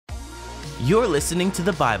You're listening to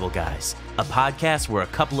The Bible Guys, a podcast where a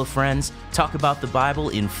couple of friends talk about the Bible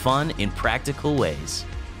in fun and practical ways.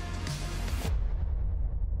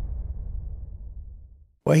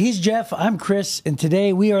 Well, he's Jeff, I'm Chris, and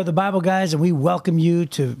today we are The Bible Guys, and we welcome you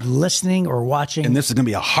to listening or watching. And this is going to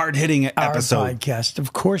be a hard-hitting episode. Our podcast.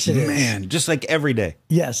 Of course it is. Man, just like every day.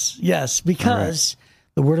 Yes, because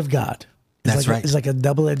the Word of God is like a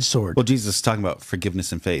double-edged sword. Well, Jesus is talking about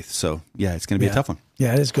forgiveness and faith, so yeah, it's going to be a tough one.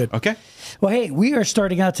 Yeah, it is good. Okay. Well, hey, we are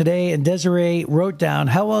starting out today, and Desiree wrote down,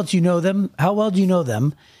 how well do you know them? How well do you know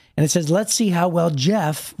them? And it says, let's see how well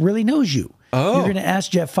Jeff really knows you. Oh. You're going to ask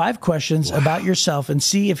Jeff 5 questions about yourself and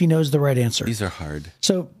see if he knows the right answer. These are hard.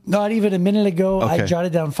 So not even a minute ago, I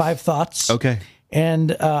jotted down 5 thoughts. Okay.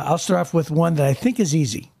 And I'll start off with one that I think is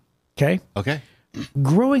easy. Okay. Okay.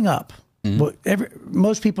 Growing up,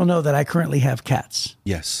 most people know that I currently have cats.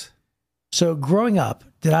 Yes. So growing up,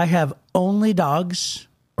 did I have only dogs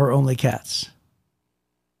or only cats?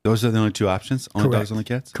 Those are the only 2 options? Only Correct. dogs, only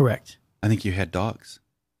cats? Correct. I think you had dogs.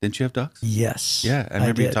 Didn't you have dogs? Yes. Yeah, I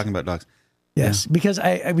remember you talking about dogs. Yes, Yeah. because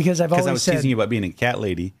I've always I was said, teasing you about being a cat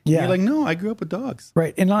lady. Yeah. You're like, no, I grew up with dogs.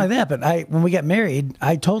 right, and not only that, but when we got married,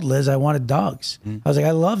 I told Liz I wanted dogs. I was like,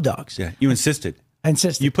 I love dogs. Yeah, you insisted. I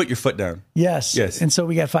insisted. You put your foot down. Yes. Yes. And so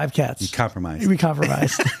we got 5 cats. You compromised. We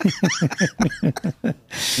compromised. But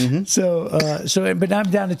now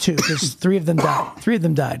I'm down to 2 because 3 of them died. 3 of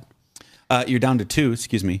them died. You're down to 2,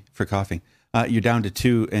 excuse me for coughing. You're down to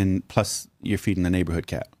 2, and plus you're feeding the neighborhood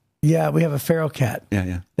cat. Yeah, we have a feral cat.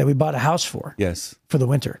 Yeah. That we bought a house for. Yes. For the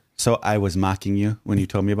winter. So I was mocking you when you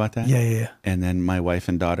told me about that. Yeah. And then my wife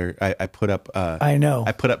and daughter, I put up. I know.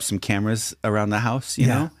 I put up some cameras around the house. You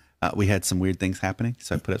know, we had some weird things happening,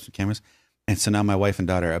 so I put up some cameras. And so now my wife and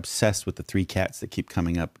daughter are obsessed with the 3 cats that keep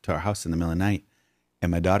coming up to our house in the middle of the night.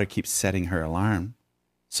 And my daughter keeps setting her alarm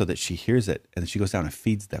so that she hears it, and then she goes down and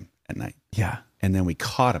feeds them at night. Yeah. And then we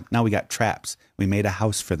caught them. Now we got traps. We made a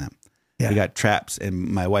house for them. Yeah. We got traps, and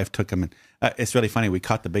my wife took them. And it's really funny. We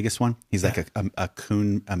caught the biggest one. He's like a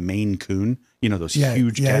coon, a Maine coon. You know those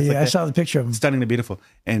huge cats. Yeah, like I saw the picture of him. Stunningly beautiful.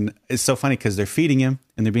 And it's so funny because they're feeding him,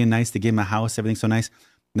 and they're being nice. They give him a house. Everything's so nice.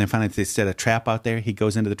 And then finally they set a trap out there. He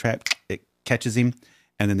goes into the trap. It catches him.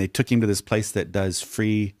 And then they took him to this place that does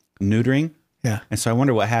free neutering. Yeah. And so I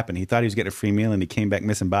wonder what happened. He thought he was getting a free meal, and he came back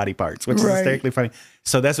missing body parts, which is Right. hysterically funny.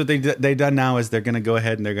 So that's what they done now is they're going to go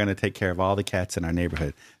ahead and they're going to take care of all the cats in our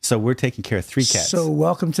neighborhood. So we're taking care of 3 cats. So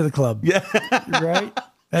welcome to the club. Yeah. Right?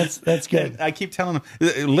 That's good. I keep telling them,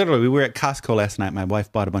 literally, we were at Costco last night. My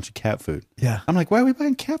wife bought a bunch of cat food. Yeah. I'm like, why are we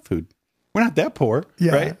buying cat food? We're not that poor.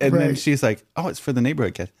 Yeah, Right. And then right. she's like, oh, it's for the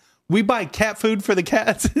neighborhood cats. We buy cat food for the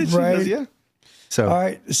cats. She Right. goes, yeah. So, All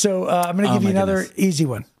right. So I'm going to give you my another goodness. easy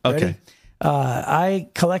one. Ready? Okay. I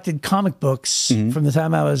collected comic books from the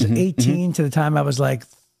time I was 18 to the time I was like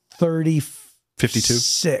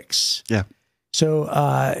 36. Yeah. So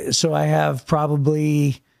I have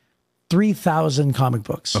probably 3,000 comic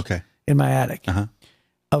books in my attic.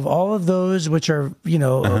 Of all of those, which are,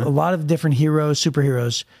 a lot of different heroes,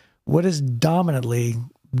 superheroes, what is dominantly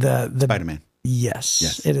the Spider-Man.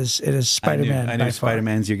 Yes. It is Spider-Man. I knew by far.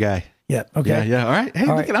 Spider-Man's your guy. Yeah. Okay. Yeah. All right. Hey,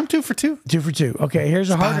 All look at I'm 2 for 2. 2 for 2. Okay. Here's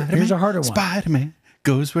a harder one. Spider-Man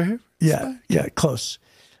goes wherever. Yeah. Close.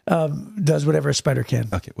 Does whatever a spider can.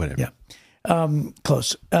 Okay. Whatever. Yeah.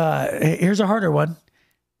 Close. Here's a harder one.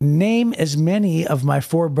 Name as many of my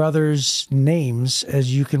 4 brothers' names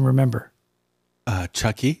as you can remember.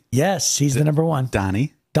 Chucky. Yes, he's the number 1.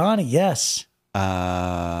 Donnie. Donnie, yes.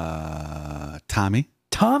 Tommy.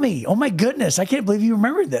 Tommy. Oh my goodness. I can't believe you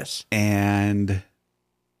remembered this. And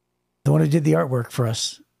The one who did the artwork for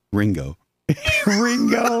us. Ringo.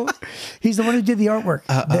 Ringo. He's the one who did the artwork.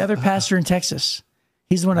 The other pastor in Texas.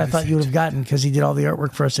 He's the one I thought you would have gotten because he did all the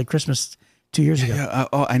artwork for us at Christmas 2 years ago. Yeah,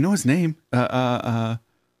 I know his name.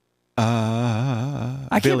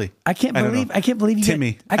 Billy. I can't believe you.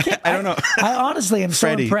 Timmy. I don't know. I honestly am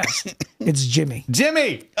Freddie. so impressed. It's Jimmy.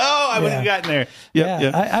 Jimmy. Oh, I would have gotten there.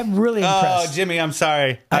 Yep. I'm really impressed. Oh, Jimmy, I'm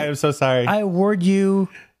sorry. I am so sorry. I award you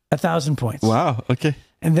 1,000 points. Wow. Okay.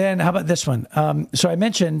 And then how about this one? So I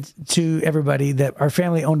mentioned to everybody that our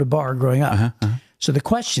family owned a bar growing up. So the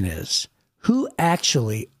question is, who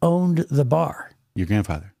actually owned the bar? Your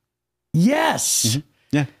grandfather. Yes.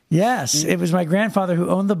 Yeah. Yes. It was my grandfather who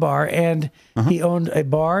owned the bar, and he owned a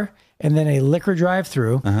bar and then a liquor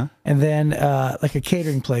drive-through and then like a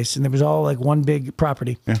catering place. And it was all like one big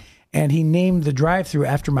property. Yeah. And he named the drive-through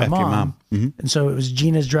after my mom. And so it was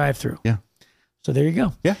Gina's drive-through. Yeah. So there you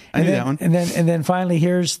go. Yeah, I knew that one. And then finally,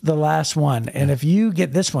 here's the last one. And if you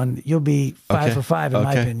get this one, you'll be 5 for 5 in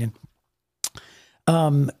my opinion.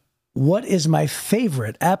 What is my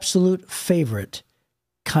favorite, absolute favorite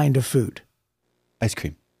kind of food? Ice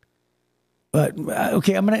cream. But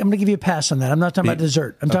okay, I'm gonna give you a pass on that. I'm not talking about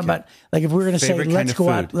dessert. I'm talking about like if we were gonna Favorite say kind let's of go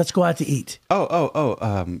food. out, let's go out to eat.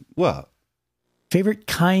 Well, Favorite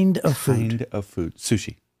kind of food? kind of food.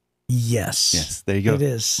 Sushi. Yes. Yes, there you go. It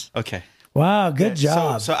is. Okay. Wow, good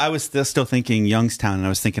job. So I was still thinking Youngstown, and I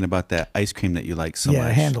was thinking about that ice cream that you like so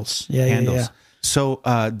much. Handles. Yeah, Handles. yeah. So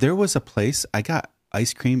there was a place, I got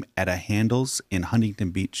ice cream at a Handles in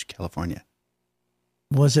Huntington Beach, California.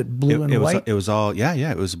 Was it blue and white? It was all,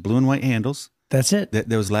 it was blue and white handles. That's it. That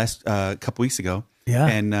was last couple weeks ago. Yeah.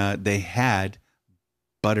 And they had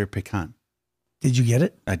butter pecan. Did you get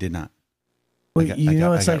it? I did not. Well,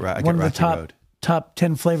 it's like one of the Road. top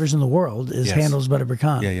 10 flavors in the world is Handles butter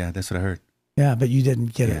pecan. Yeah, that's what I heard. Yeah, but you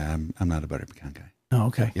didn't get it. Yeah, I'm not a butter pecan guy. Oh,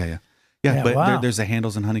 okay. Yeah, but wow. there's a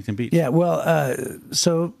Handles in Huntington Beach. Yeah, well,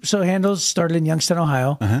 so Handles started in Youngstown,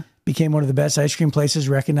 Ohio, became one of the best ice cream places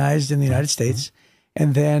recognized in the United States,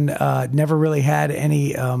 and then never really had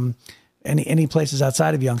any places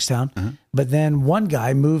outside of Youngstown. But then one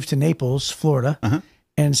guy moved to Naples, Florida,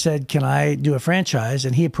 and said, "Can I do a franchise?"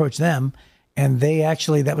 And he approached them, and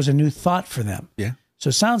that was a new thought for them. Yeah. So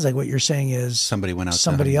it sounds like what you're saying is Somebody went out.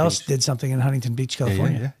 Somebody else Beach. did something in Huntington Beach,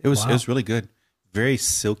 California. Yeah. It was really good. Very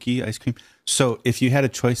silky ice cream. So if you had a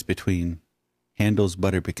choice between Handles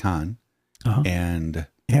butter pecan and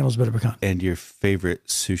Handles butter pecan and your favorite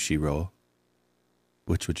sushi roll,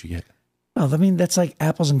 which would you get? Well, I mean, that's like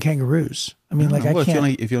apples and kangaroos. I mean, I can't.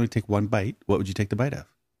 If you only take one bite, what would you take the bite of?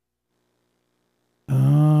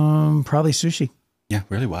 Probably sushi. Yeah,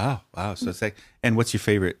 really. Wow. So it's like, and what's your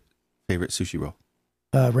favorite sushi roll?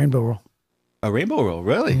 Rainbow roll. A rainbow roll,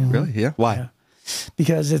 really? Really? Yeah. Why? Yeah.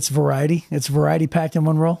 Because it's variety. It's variety packed in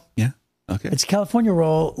one roll. Yeah. Okay. It's a California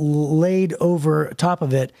roll laid over top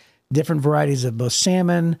of it, different varieties of both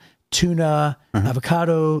salmon, tuna,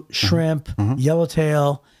 avocado, shrimp,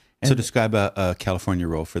 yellowtail. So describe a California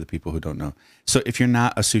roll for the people who don't know. So if you're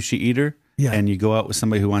not a sushi eater and you go out with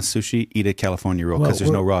somebody who wants sushi, eat a California roll because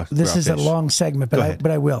there's no raw. This is fish. a long segment,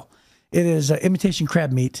 but I will. It is imitation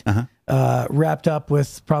crab meat wrapped up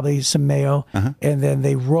with probably some mayo, and then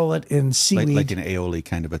they roll it in seaweed, like an aioli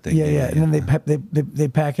kind of a thing. Yeah. And then they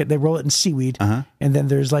pack it. They roll it in seaweed, and then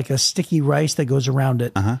there's like a sticky rice that goes around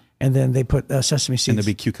it, and then they put sesame seeds And there'll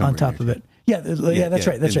be cucumber on top in of there, it. Yeah, that's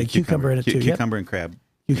right. That's right. Cucumber in it too. Cucumber and crab.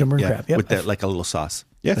 Cucumber and crab. Yep. With that like a little sauce.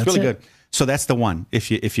 Yeah, it's That's really it. good. So that's the one.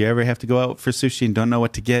 If you ever have to go out for sushi and don't know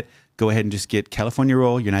what to get, go ahead and just get California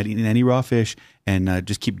roll. You're not eating any raw fish, and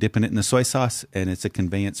just keep dipping it in the soy sauce, and it's a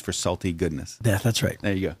conveyance for salty goodness. Yeah, that's right.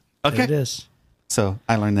 There you go. Okay. There it is. So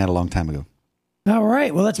I learned that a long time ago. All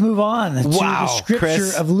right. Well, let's move on to Wow, the scripture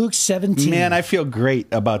Chris. of Luke 17. Man, I feel great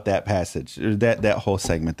about that passage, or that whole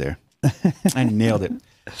segment there. I nailed it.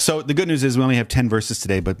 So the good news is we only have 10 verses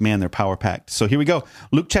today, but man, they're power packed. So here we go.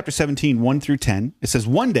 Luke chapter 17, 1 through 10. It says,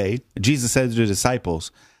 "One day, Jesus said to the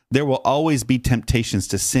disciples, 'There will always be temptations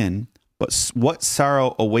to sin, but what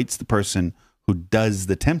sorrow awaits the person who does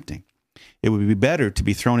the tempting? It would be better to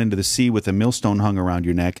be thrown into the sea with a millstone hung around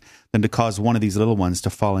your neck than to cause one of these little ones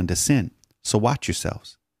to fall into sin. So watch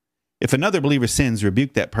yourselves. If another believer sins,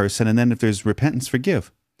 rebuke that person, and then if there's repentance,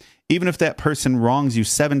 forgive. Even if that person wrongs you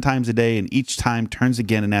 7 times a day and each time turns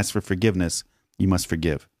again and asks for forgiveness, you must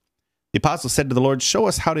forgive.' The apostle said to the Lord, 'Show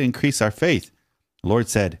us how to increase our faith.' The Lord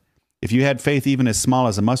said, 'If you had faith even as small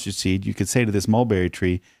as a mustard seed, you could say to this mulberry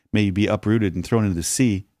tree, may you be uprooted and thrown into the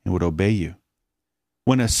sea, and would obey you.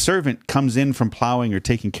 When a servant comes in from plowing or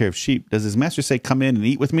taking care of sheep, does his master say, 'Come in and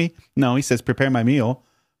eat with me'? No, he says, 'Prepare my meal,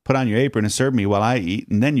 put on your apron and serve me while I eat,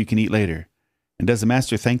 and then you can eat later.' And does the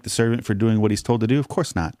master thank the servant for doing what he's told to do? Of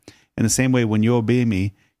course not. In the same way, when you obey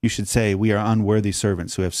me, you should say, 'We are unworthy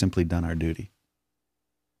servants who have simply done our duty.'"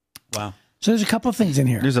 Wow. So there's a couple of things in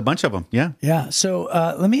here. There's a bunch of them. Yeah. Yeah. So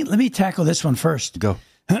let me tackle this one first. Go.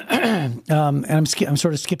 And I'm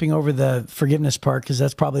sort of skipping over the forgiveness part because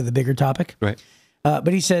that's probably the bigger topic. Right.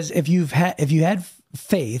 But he says if you had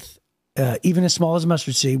faith, even as small as a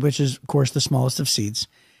mustard seed, which is of course the smallest of seeds,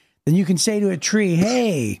 then you can say to a tree,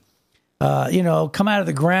 "Hey, come out of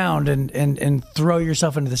the ground and throw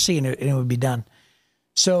yourself into the sea," and it would be done.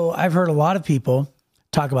 So I've heard a lot of people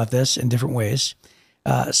talk about this in different ways.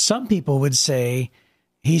 Some people would say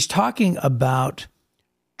he's talking about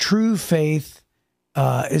true faith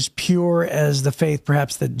is pure as the faith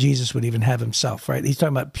perhaps that Jesus would even have himself, right? He's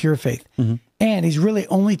talking about pure faith. Mm-hmm. And he's really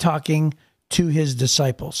only talking to his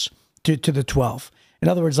disciples, to the 12. In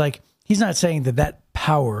other words, like he's not saying that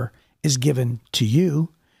power is given to you.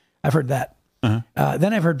 I've heard that. Uh-huh.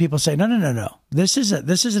 Then I've heard people say, no. This is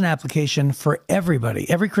an application for everybody.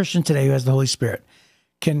 Every Christian today who has the Holy Spirit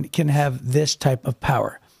can have this type of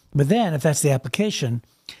power. But then if that's the application,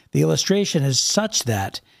 the illustration is such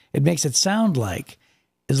that it makes it sound like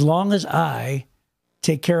as long as I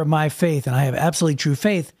take care of my faith and I have absolutely true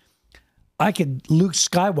faith, I could Luke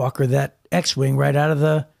Skywalker that X-Wing right out of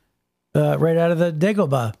the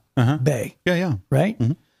Dagobah Bay. Yeah. Right?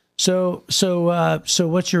 Mm-hmm. So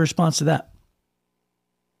what's your response to that?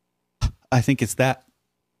 I think it's that.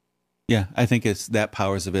 Yeah, I think it's that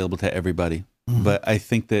power is available to everybody. Mm-hmm. But I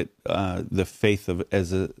think that the faith of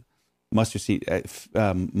as a mustard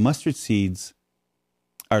seeds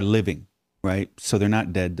are living, right? So they're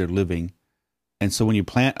not dead; they're living. And so when you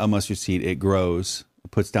plant a mustard seed, it grows,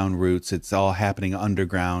 it puts down roots. It's all happening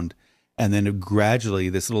underground, and then gradually,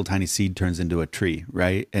 this little tiny seed turns into a tree,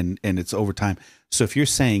 right? And it's over time. So if you're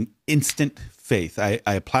saying instant faith, I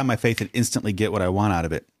apply my faith and instantly get what I want out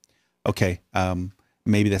of it. Okay,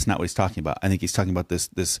 maybe that's not what he's talking about. I think he's talking about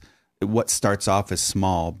this. What starts off as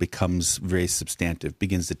small becomes very substantive,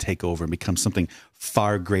 begins to take over and becomes something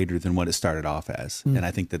far greater than what it started off as. And I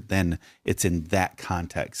think that then it's in that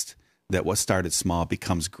context that what started small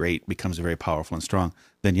becomes great, becomes very powerful and strong.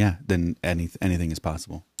 Then anything is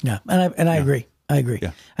possible. Yeah, and I agree. I agree.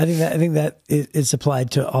 Yeah. I think that it's applied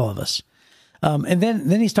to all of us. And then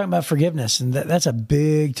he's talking about forgiveness, and that's a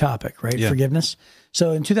big topic, right? Yeah. Forgiveness.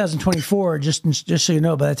 So in 2024, just so you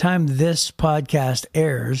know, by the time this podcast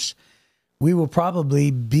airs, we will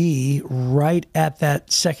probably be right at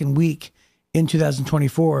that second week in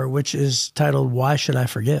 2024, which is titled "Why Should I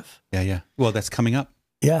Forgive?" Yeah. Well, that's coming up.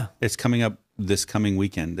 Yeah, it's coming up this coming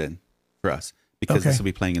weekend then for us because this will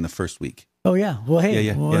be playing in the first week. Oh yeah. Well,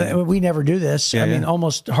 hey, we never do this. I mean,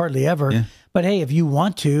 almost hardly ever. Yeah. But hey, if you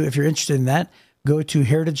want to, if you're interested in that, go to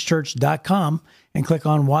heritagechurch.com and click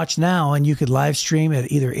on Watch Now, and you could live stream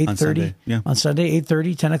at either 8:30 on Sunday,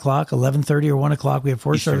 8:30, 10 o'clock, 11:30, or 1 o'clock. We have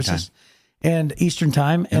four Eastern services. Time. And Eastern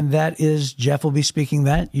Time, and that is, Jeff will be speaking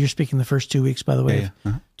that. You're speaking the first 2 weeks, by the way,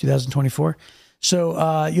 of 2024.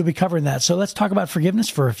 So you'll be covering that. So let's talk about forgiveness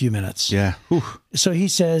for a few minutes. Yeah. Whew. So he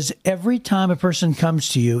says, every time a person comes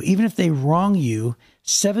to you, even if they wrong you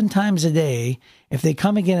 7 times a day, if they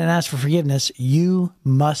come again and ask for forgiveness, you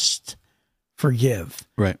must forgive.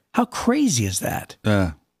 Right. How crazy is that?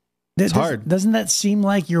 It's hard. Doesn't that seem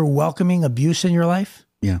like you're welcoming abuse in your life?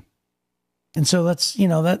 Yeah. And so that's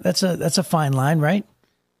a fine line, right?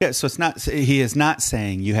 Yeah. So he is not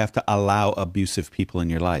saying you have to allow abusive people in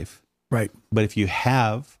your life. Right. But if you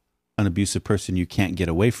have an abusive person you can't get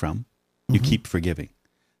away from, you keep forgiving.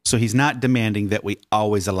 So he's not demanding that we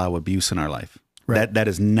always allow abuse in our life. Right. That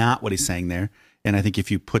is not what he's saying there. And I think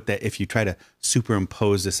if you try to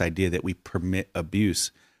superimpose this idea that we permit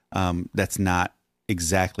abuse, that's not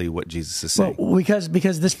exactly what Jesus is saying. Well,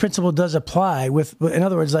 because this principle does apply in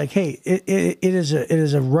other words, like, hey, it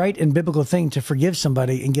is a right and biblical thing to forgive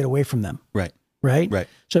somebody and get away from them. Right. Right.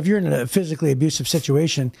 So if you're in a physically abusive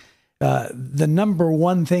situation, the number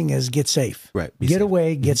one thing is get safe. Right. Get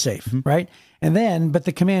away, get safe. Right. And then, but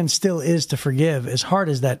the command still is to forgive, as hard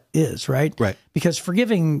as that is, right? Right. Because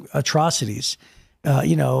forgiving atrocities, do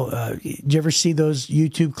you ever see those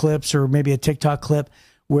YouTube clips or maybe a TikTok clip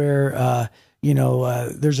where,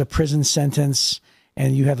 there's a prison sentence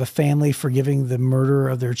and you have a family forgiving the murder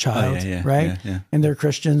of their child, right? Yeah. And they're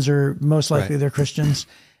Christians, or most likely they're Christians,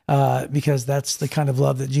 because that's the kind of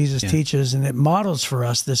love that Jesus teaches. And it models for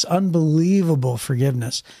us this unbelievable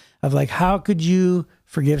forgiveness of, like, how could you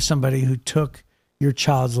forgive somebody who took your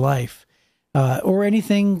child's life, or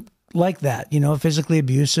anything like that, physically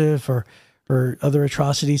abusive or other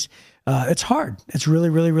atrocities. It's hard. It's really,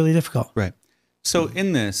 really, really difficult. Right. So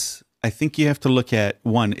in this, I think you have to look at,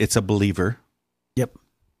 one, it's a believer. Yep.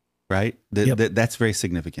 Right? That's very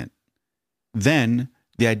significant. Then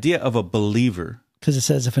the idea of a believer. Because it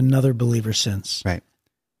says if another believer sins. Right.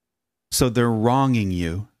 So they're wronging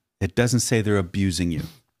you. It doesn't say they're abusing you.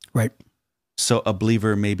 Right. So a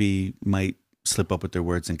believer might slip up with their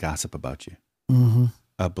words and gossip about you. Mm-hmm.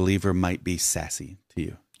 A believer might be sassy to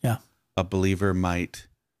you. Yeah. A believer might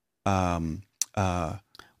be a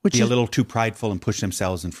little too prideful and push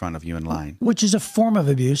themselves in front of you in line. Which is a form of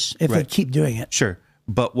abuse if they keep doing it. Sure.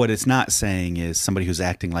 But what it's not saying is somebody who's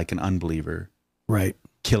acting like an unbeliever, right,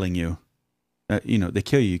 killing you. They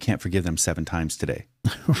kill you. You can't forgive them 7 times today.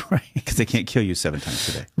 Right. Because they can't kill you 7 times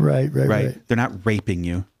today. Right. They're not raping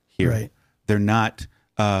you here. Right. They're not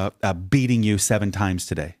beating you 7 times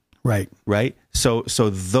today. Right. So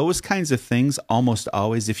those kinds of things almost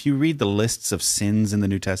always, if you read the lists of sins in the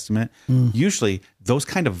New Testament, usually those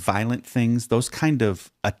kind of violent things, those kind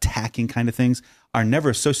of attacking kind of things are never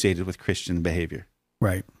associated with Christian behavior.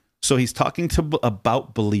 Right. So he's talking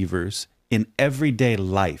about believers in everyday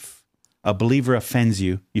life a believer offends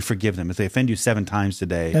you, you forgive them. If they offend you 7 times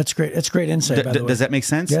today. That's great. That's great insight, by the way. Does that make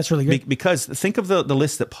sense? Yeah, that's really good. Because think of the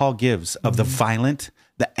list that Paul gives of the violent,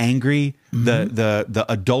 the angry, the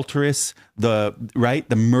adulterous, the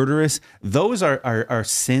murderous. Those are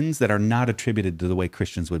sins that are not attributed to the way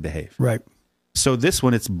Christians would behave. Right. So this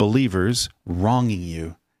one, it's believers wronging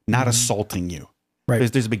you, not assaulting you.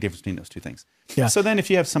 Right. There's a big difference between those two things. Yeah. So then if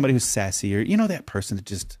you have somebody who's sassy, or that person that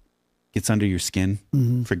just gets under your skin,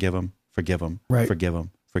 forgive them, forgive them, Right. forgive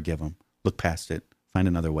them, forgive them. Look past it. Find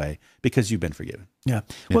another way because you've been forgiven. Yeah.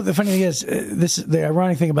 Well, the funny thing is, the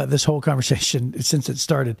ironic thing about this whole conversation since it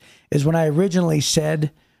started is when I originally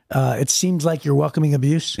said, it seems like you're welcoming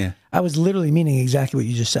abuse. Yeah. I was literally meaning exactly what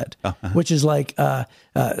you just said, which is like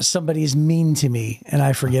somebody's mean to me and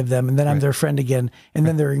I forgive them, and then I'm their friend again, and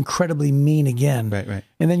then they're incredibly mean again. Right.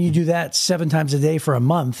 And then you do that 7 times a day for a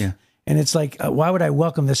month. Yeah. And it's like, why would I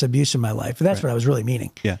welcome this abuse in my life? That's what I was really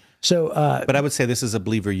meaning. Yeah. So, But I would say this is a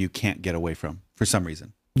believer you can't get away from for some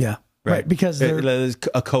reason. yeah, right. Because they're,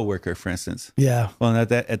 A coworker, for instance. yeah, Well,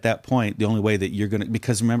 and at that point, the only way that you're going to,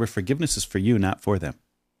 because remember, forgiveness is for you, not for them.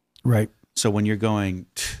 right. So when you're going,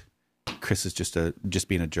 Chris is just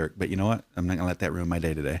being a jerk, but you know what? I'm not going to let that ruin my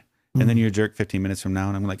day today. And then you're a jerk 15 minutes from now,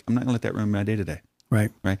 and I'm like, I'm not going to let that ruin my day today. Right.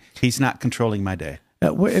 Right? He's not controlling my day.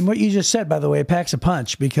 And what you just said, by the way, packs a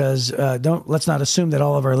punch, because let's not assume that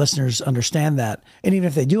all of our listeners understand that. And even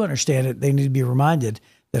if they do understand it, they need to be reminded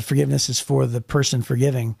that forgiveness is for the person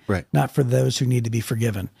forgiving, Right. not for those who need to be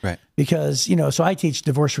forgiven. Right. Because, so I teach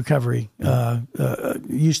divorce recovery,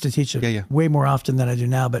 used to teach it way more often than I do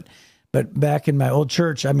now. But back in my old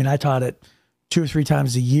church, I taught it 2 or 3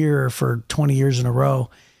 times a year for 20 years in a row.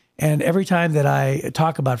 And every time that I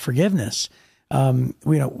talk about forgiveness, that's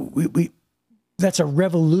a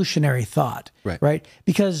revolutionary thought, right?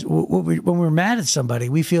 Because when we're mad at somebody,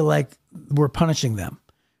 we feel like we're punishing them,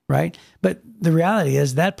 right? But the reality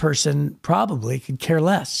is that person probably could care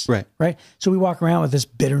less, right? So we walk around with this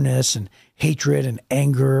bitterness and hatred and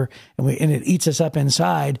anger, and it eats us up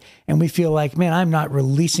inside, and we feel like, man, I'm not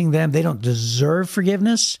releasing them. They don't deserve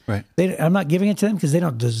forgiveness. Right. I'm not giving it to them because they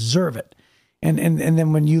don't deserve it. And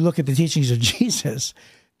then when you look at the teachings of Jesus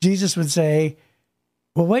would say,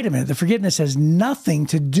 well, wait a minute. The forgiveness has nothing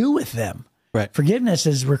to do with them. Right. Forgiveness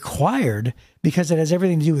is required because it has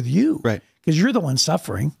everything to do with you. Right. Because you're the one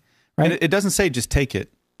suffering. Right. And it doesn't say just take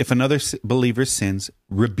it. If another believer sins,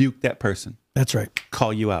 rebuke that person. That's right.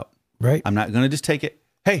 Call you out. Right. I'm not going to just take it.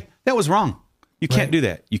 Hey, that was wrong. You can't do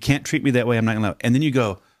that. You can't treat me that way. I'm not going to. And then you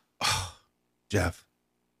go, oh, Jeff,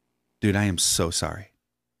 dude, I am so sorry.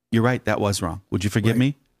 You're right. That was wrong. Would you forgive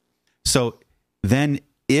me? So then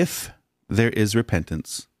if there is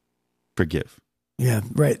repentance, forgive. Yeah,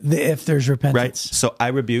 right. If there's repentance. Right. So I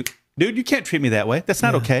rebuke, dude, you can't treat me that way. That's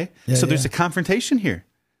not okay. Yeah, so there's a confrontation here.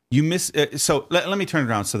 You so let me turn it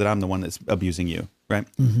around so that I'm the one that's abusing you, right?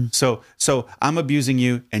 Mm-hmm. So I'm abusing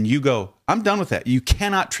you and you go, I'm done with that. You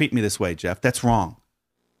cannot treat me this way, Jeff. That's wrong.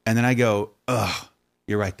 And then I go, ugh,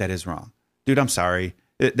 you're right. That is wrong. Dude, I'm sorry.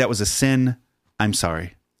 That was a sin. I'm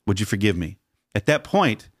sorry. Would you forgive me? At that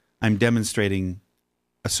point, I'm demonstrating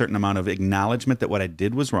a certain amount of acknowledgement that what I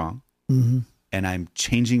did was wrong, and I'm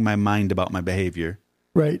changing my mind about my behavior.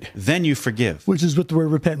 Right. Then you forgive. Which is what the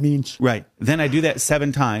word repent means. Right. Then I do that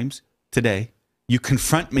 7 times today. You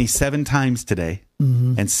confront me 7 times today,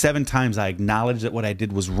 and 7 times I acknowledge that what I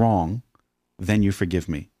did was wrong. Then you forgive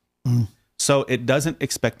me. So it doesn't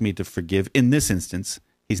expect me to forgive. In this instance,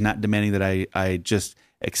 he's not demanding that I just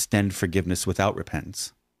extend forgiveness without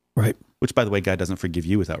repentance. Right. Which, by the way, God doesn't forgive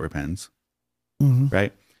you without repentance.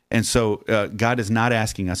 Right. And so God is not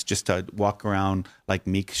asking us just to walk around like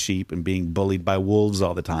meek sheep and being bullied by wolves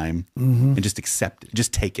all the time and just accept it,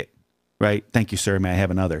 just take it. Right. Thank you, sir. May I have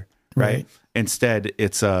another? Right. Instead,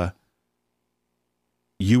 it's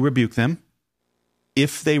you rebuke them.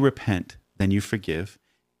 If they repent, then you forgive.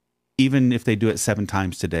 Even if they do it 7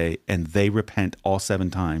 times today and they repent all 7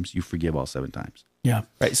 times, you forgive all 7 times. Yeah.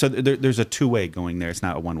 Right. So there's a 2-way going there. It's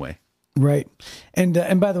not a 1-way. Right. And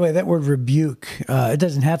by the way, that word rebuke, it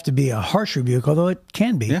doesn't have to be a harsh rebuke, although it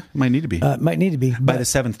can be. Yeah, it might need to be. Might need to be. By the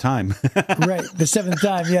 7th time. Right. The 7th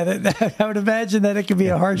time. Yeah. I would imagine that it could be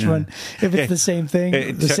a harsh one if it's the same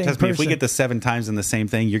thing, the same person. If we get the 7 times in the same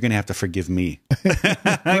thing, you're going to have to forgive me.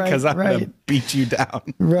 Because I'm going to beat you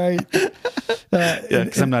down. Right.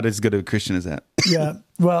 Because I'm not as good of a Christian as that. Yeah.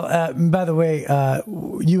 Well, by the way,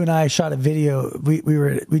 you and I shot a video.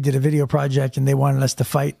 We did a video project and they wanted us to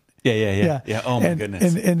fight. Yeah. Oh my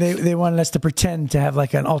goodness. And they wanted us to pretend to have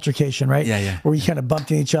like an altercation, right? Yeah. Where we kind of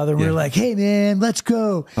bumped into each other and we were like, "Hey man, let's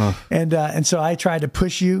go." And so I tried to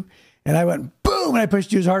push you and I went boom boom, and I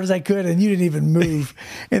pushed you as hard as I could, and you didn't even move.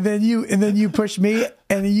 and then you pushed me,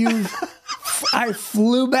 and I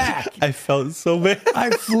flew back. I felt so bad.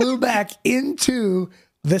 I flew back into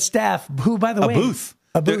the staff, who, by the way, booth.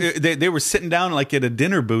 A booth. They were sitting down like at a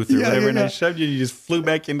dinner booth or whatever, and I shoved you. You just flew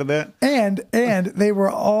back into that. And they were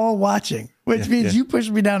all watching, which means you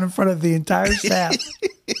pushed me down in front of the entire staff.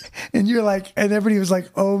 And you're like, and everybody was like,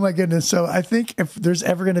 "Oh my goodness!" So I think if there's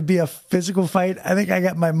ever going to be a physical fight, I think I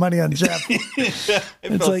got my money on Jeff.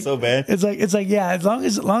 It felt so bad. It's like, yeah. As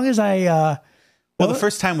long as I. Well, the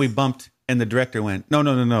first time we bumped, and the director went,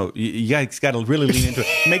 "No. You guys got to really lean into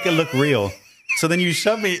it, make it look real." So then you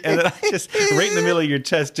shoved me, and then I just right in the middle of your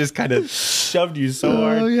chest, just kind of shoved you so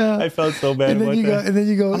hard. Yeah. I felt so bad. And then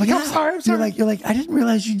you go. I'm like, I'm sorry. You're like, I didn't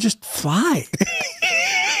realize you just fly.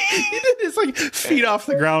 You did. It's like feet off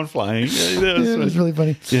the ground flying. It was really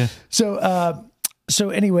funny. Yeah. So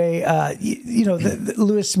anyway,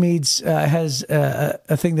 Lewis Smedes has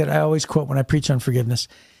a thing that I always quote when I preach on forgiveness.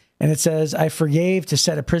 And it says, "I forgave to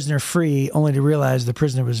set a prisoner free, only to realize the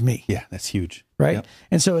prisoner was me." Yeah, that's huge. Right. Yep.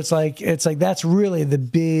 And so it's like that's really the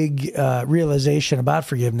big realization about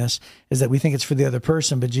forgiveness, is that we think it's for the other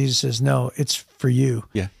person, but Jesus says, no, it's for you.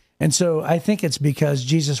 Yeah. And so I think it's because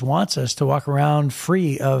Jesus wants us to walk around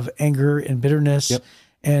free of anger and bitterness. Yep.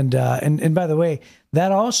 And by the way,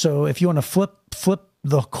 that also, if you want to flip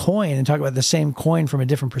the coin and talk about the same coin from a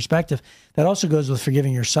different perspective, that also goes with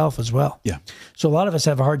forgiving yourself as well. Yeah. So a lot of us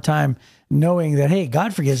have a hard time knowing that, hey,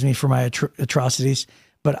 God forgives me for my atrocities,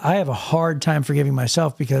 but I have a hard time forgiving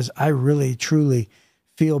myself because I really, truly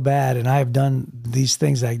feel bad, and I have done these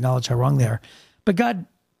things. I acknowledge how wrong they are. But God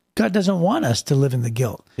doesn't want us to live in the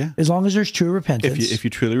guilt. Yeah. As long as there's true repentance. If you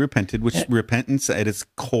truly repented, which repentance at its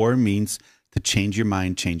core means to change your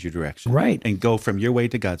mind, change your direction. Right. And go from your way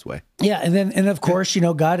to God's way. Yeah. And of course,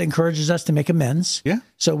 God encourages us to make amends. Yeah.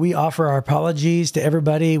 So we offer our apologies to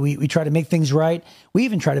everybody. We try to make things right. We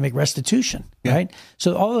even try to make restitution. Yeah. Right.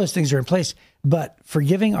 So all those things are in place, but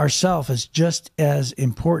forgiving ourselves is just as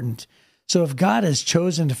important. So if God has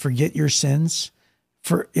chosen to forget your sins,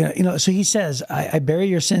 so he says, I bury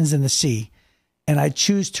your sins in the sea, and I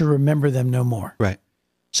choose to remember them no more. Right.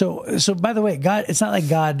 So by the way, God, it's not like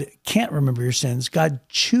God can't remember your sins. God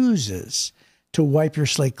chooses to wipe your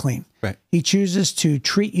slate clean. Right. He chooses to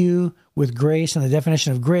treat you with grace, and the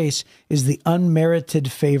definition of grace is the unmerited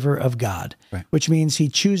favor of God, right, which means he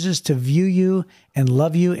chooses to view you and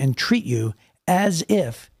love you and treat you as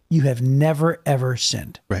if you have never, ever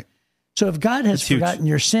sinned. Right. So if God has forgotten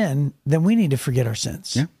your sin, then we need to forget our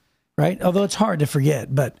sins. Yeah. Right? Although it's hard to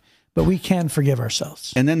forget, but we can forgive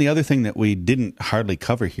ourselves. And then the other thing that we didn't hardly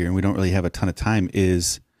cover here, and we don't really have a ton of time,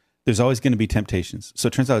 is there's always going to be temptations. So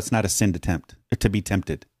it turns out it's not a sin to be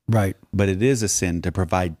tempted. Right. But it is a sin to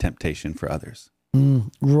provide temptation for others.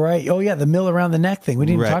 Right. Oh yeah, the mill around the neck thing. We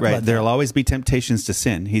didn't talk about that. There'll always be temptations to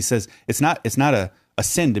sin. He says it's not a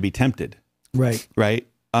sin to be tempted. Right. Right.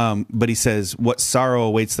 But he says what sorrow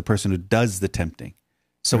awaits the person who does the tempting.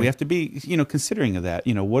 So we have to be, considering of that.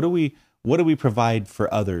 What do we provide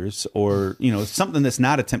for others, or something that's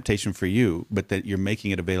not a temptation for you, but that you're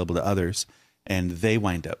making it available to others, and they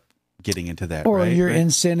wind up getting into that. Or right? you're in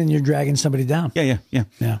sin and you're dragging somebody down. Yeah.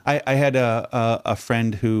 I had a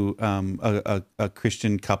friend who a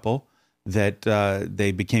Christian couple that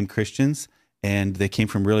they became Christians, and they came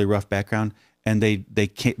from really rough background, and they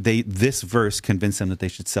this verse convinced them that they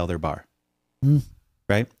should sell their bar.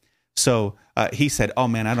 Right. So he said, "Oh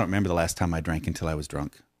man, I don't remember the last time I drank until I was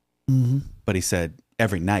drunk." Mm-hmm. But he said,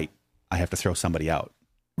 "Every night I have to throw somebody out."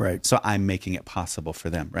 Right. So I'm making it possible for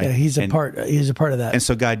them. Right. Yeah, he's a part of that. And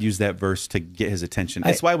so God used that verse to get his attention.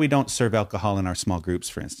 That's why we don't serve alcohol in our small groups,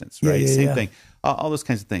 for instance. Right. Same thing. All those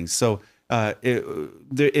kinds of things. So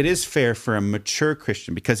it is fair for a mature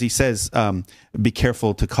Christian, because he says, "Be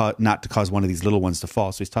careful not to cause one of these little ones to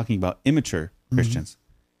fall." So he's talking about immature Christians.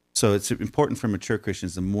 So it's important for mature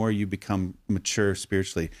Christians. The more you become mature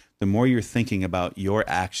spiritually, the more you're thinking about your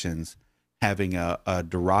actions having a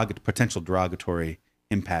potential derogatory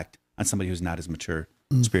impact on somebody who's not as mature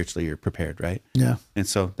spiritually or prepared, right? Yeah. And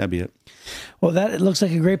so that'd be it. Well, it looks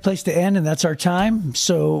like a great place to end, and that's our time.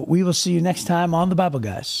 So we will see you next time on The Bible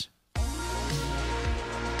Guys.